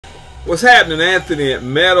What's happening, Anthony at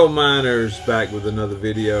Metal Miners, back with another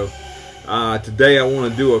video. Today I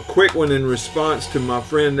want to do a quick one in response to my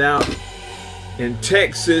friend out in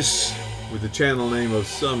Texas with the channel name of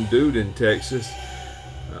Some Dude in Texas.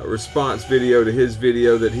 Response video to his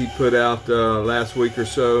video that he put out last week or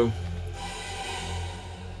so.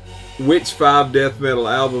 Which 5 death metal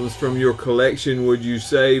albums from your collection would you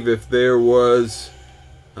save if there was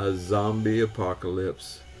a zombie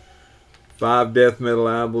apocalypse? 5 death metal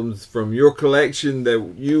albums from your collection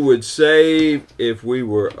that you would save if we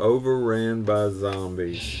were overran by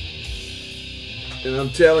zombies. And I'm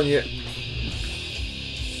telling you,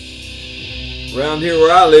 around here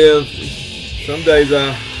where I live, some days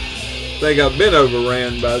I think I've been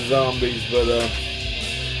overran by zombies, but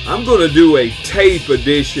I'm going to do a tape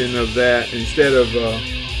edition of that instead of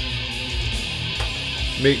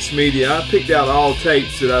mixed media. I picked out all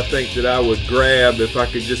tapes that I think that I would grab if I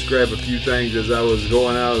could just grab a few things as I was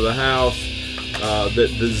going out of the house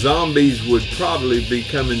that the zombies would probably be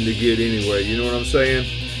coming to get anyway. You know what I'm saying?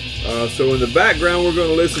 So in the background we're going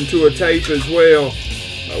to listen to a tape as well.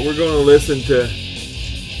 We're going to listen to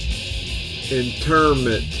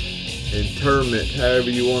Interment,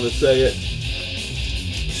 however you want to say it.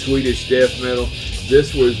 Swedish death metal.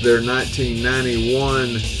 This was their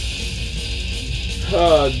 1991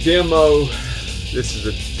 demo. This is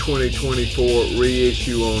a 2024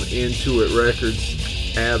 reissue on Into It Records.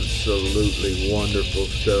 Absolutely wonderful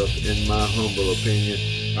stuff in my humble opinion.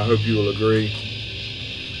 I hope you will agree.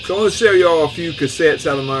 So I'm going to show y'all a few cassettes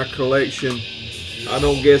out of my collection. I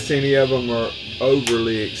don't guess any of them are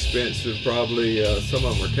overly expensive. Probably some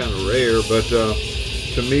of them are kind of rare, but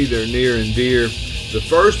to me they're near and dear. The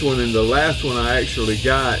first one and the last one I actually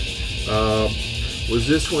got was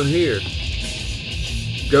this one here,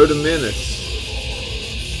 Goatamentise,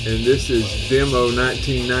 and this is demo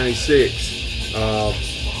 1996. Of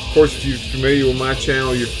course, if you're familiar with my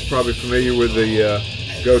channel, you're probably familiar with the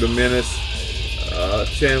Goatamentise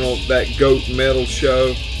channel, that Goat Metal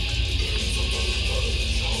show.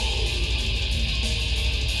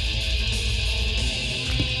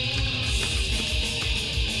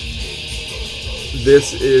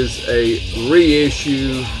 This is a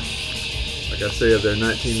reissue, like I say, of their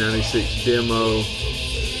 1996 demo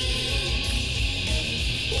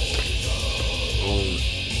on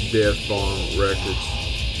Death Farm Records.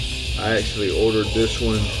 I actually ordered this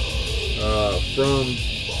one from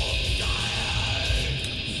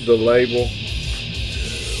the label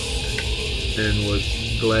and was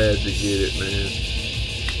glad to get it, man.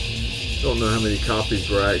 Don't know how many copies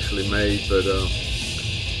were actually made, but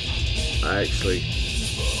I actually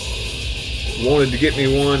wanted to get me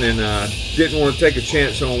one, and I didn't want to take a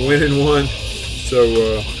chance on winning one.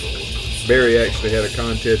 So Barry actually had a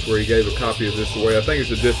contest where he gave a copy of this away. I think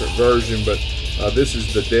it's a different version, but this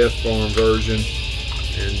is the Death Farm version.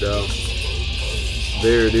 And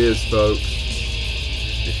there it is, folks.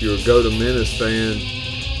 If you're a Goatamentise fan,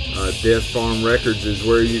 Death Farm Records is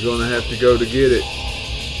where you're going to have to go to get it.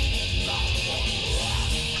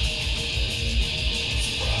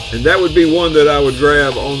 And that would be one that I would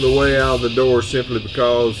grab on the way out of the door, simply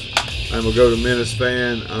because I'm a Goatamentise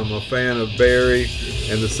fan. I'm a fan of Barry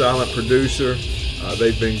and the silent producer.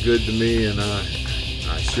 They've been good to me, and I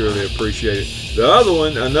surely appreciate it. The other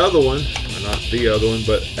one, another one, not the other one,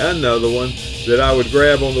 but another one that I would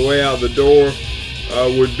grab on the way out the door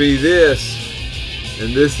would be this.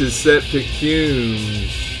 And this is Septic,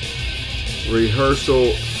 Fumes,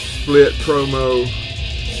 Rehearsal Split Promo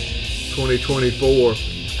 2024.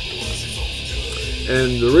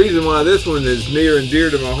 And the reason why this one is near and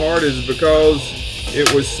dear to my heart is because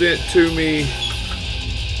it was sent to me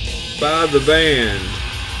by the band.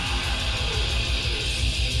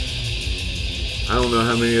 I don't know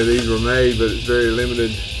how many of these were made, but it's very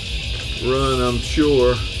limited run, I'm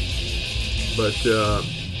sure. But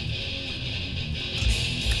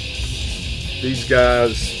these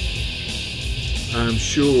guys, I'm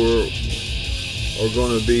sure, are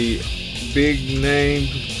going to be big name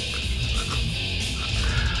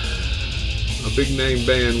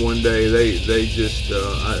band one day. They just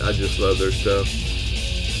I just love their stuff.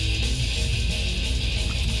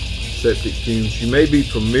 Septic, Fumes. You may be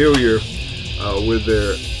familiar with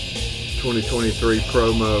their 2023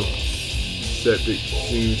 promo. Septic,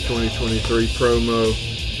 Fumes 2023 promo.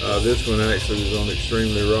 This one actually was on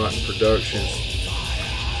Extremely Rotten Productions.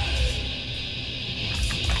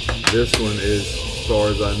 This one is, as far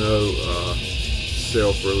as I know,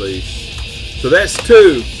 self-release. So that's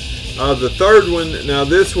 2. The third one, now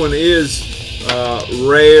this one is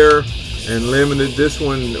rare and limited. This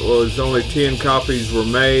one was only 10 copies were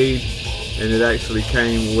made, and it actually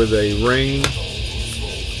came with a ring.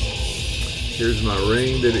 Here's my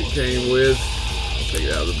ring that it came with. I'll take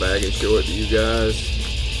it out of the bag and show it to you guys.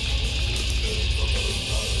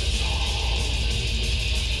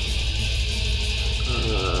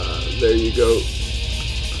 There you go.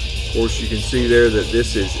 Of course, you can see there that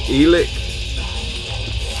this is Eallic.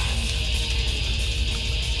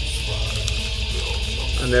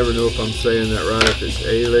 I never know if I'm saying that right, if it's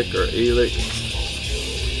Eallic or Eallic.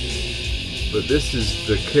 But this is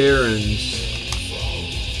the Karen's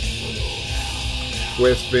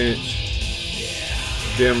West Bench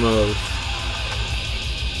demo. I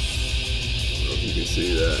don't know if you can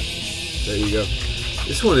see that. There you go.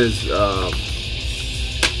 This one is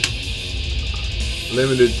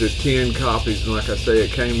limited to 10 copies, and like I say,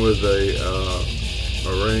 it came with a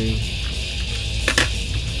ring,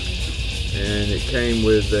 and it came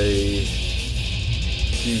with a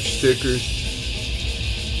few stickers,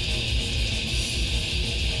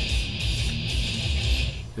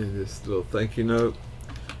 and this little thank you note,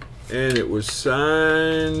 and it was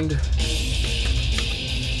signed,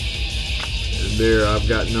 and there I've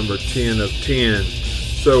got number 10 of 10.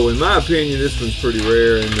 So in my opinion, this one's pretty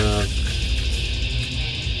rare, and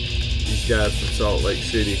guys from Salt Lake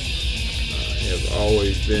City have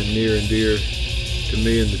always been near and dear to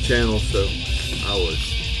me and the channel, so I was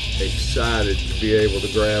excited to be able to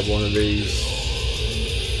grab one of these.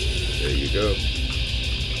 There you go.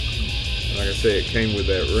 Like I say, it came with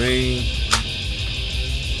that ring.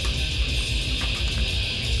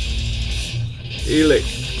 Eallic.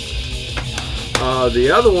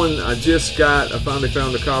 The other one I just got, I finally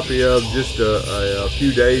found a copy of just a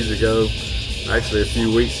few days ago. Actually a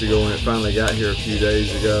few weeks ago, when it finally got here a few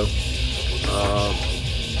days ago,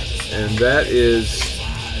 and that is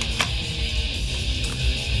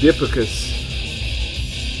Dipygus,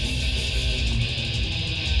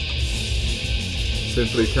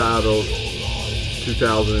 simply titled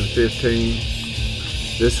 2015.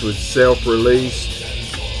 This was self-released.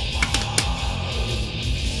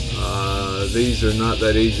 These are not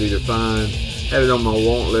that easy to find. Had it on my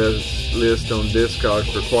want list on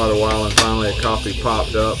Discogs for quite a while, and finally a copy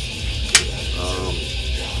popped up.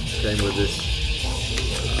 Came with this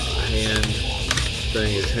hand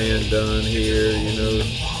thing, is hand done here, you know,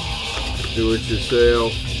 do it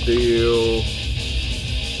yourself deal.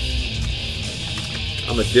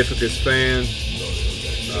 I'm a Dipygus fan.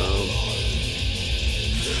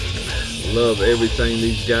 Love everything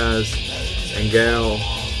these guys and gal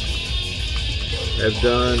have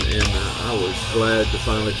done, and I was glad to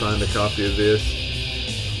finally find a copy of this.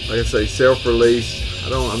 Like I say, self-release.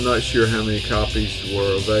 I'm not sure how many copies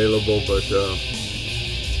were available, but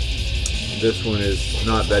this one is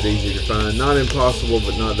not that easy to find. Not impossible,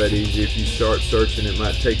 but not that easy. If you start searching, it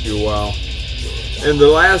might take you a while. And the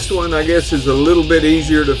last one, I guess, is a little bit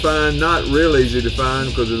easier to find. Not real easy to find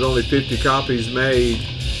because there's only 50 copies made,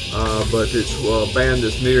 but it's a band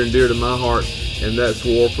that's near and dear to my heart, and that's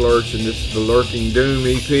Wharflurch, and this is the Lurking Doom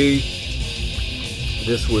EP.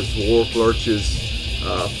 This was Wharflurch's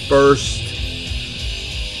first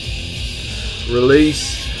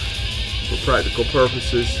release for practical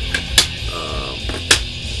purposes.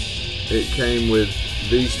 It came with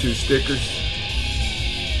these two stickers.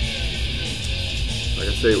 Like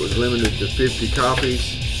I say, it was limited to 50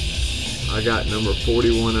 copies. I got number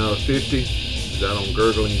 41 out of 50. Is that on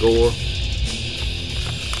Gurgling Gore?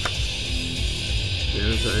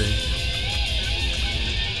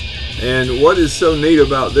 And what is so neat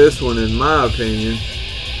about this one, in my opinion,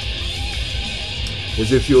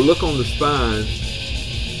 is if you'll look on the spine,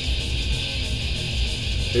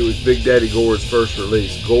 it was Big Daddy Gore's first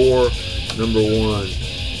release, Gore #1,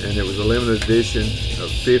 and it was a limited edition of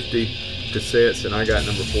 50 cassettes, and I got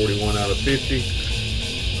number 41 out of 50.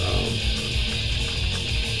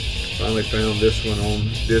 Finally found this one on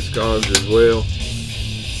Discogs as well.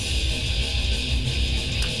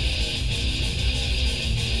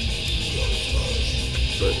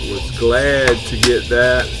 But was glad to get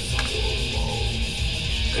that,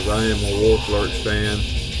 as I am a Wharflurch fan.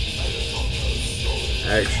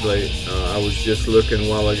 Actually, I was just looking a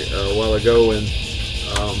while ago, and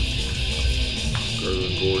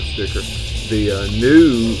Gore sticker. The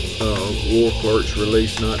new Wharflurch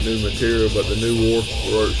release, not new material, but the new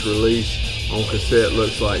Wharflurch release on cassette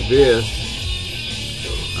looks like this,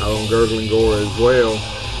 out on Gurgling Gore as well.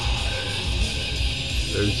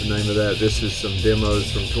 There's the name of that. This is some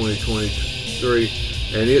demos from 2023,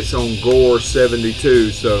 and it's on Gore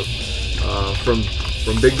 72. So from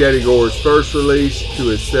Big Daddy Gore's first release to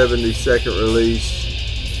his 72nd release,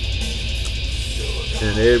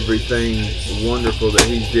 and everything wonderful that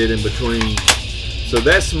he did in between. So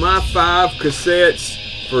that's my 5 cassettes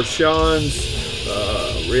for Sean's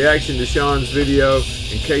reaction to Sean's video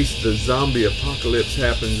in case the zombie apocalypse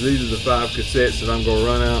happens. These are the 5 cassettes that I'm going to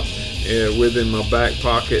run out within my back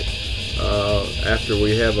pocket after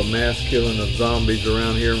we have a mass killing of zombies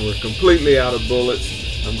around here and we're completely out of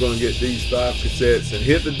bullets. I'm going to get these 5 cassettes and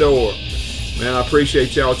hit the door. Man, I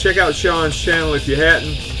appreciate y'all. Check out Sean's channel if you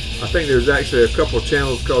hadn't. I think there's actually a couple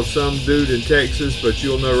channels called Some Dude in Texas, but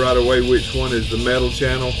you'll know right away which one is the metal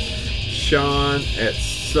channel. Sean at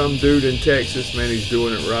Some Dude in Texas, man, he's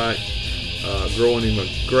doing it right. Growing him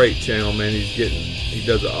a great channel, man. He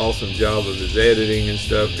does an awesome job of his editing and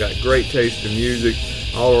stuff. Got great taste in music,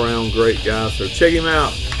 all around great guy. So check him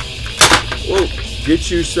out. Whoa, get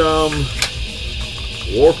you some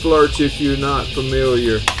Wharflurch if you're not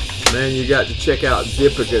familiar. Man, you got to check out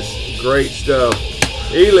Dipygus. Great stuff.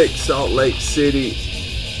 Eallic, Salt Lake City,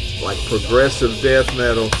 like progressive death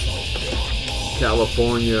metal.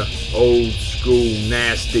 California, old school,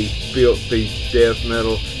 nasty, filthy death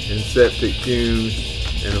metal. And Septic,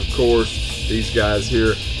 Fumes, and of course these guys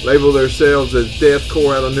here label themselves as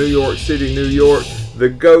deathcore out of New York City, New York. The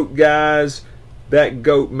Goat guys, that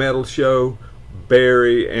Goat metal show,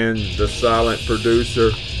 Barry and the silent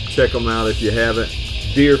producer. Check them out if you haven't.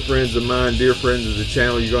 Dear friends of mine, dear friends of the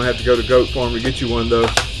channel, you're going to have to go to Goat Farm to get you one of those.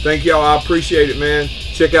 Thank y'all. I appreciate it, man.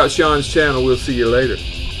 Check out Sean's channel. We'll see you later.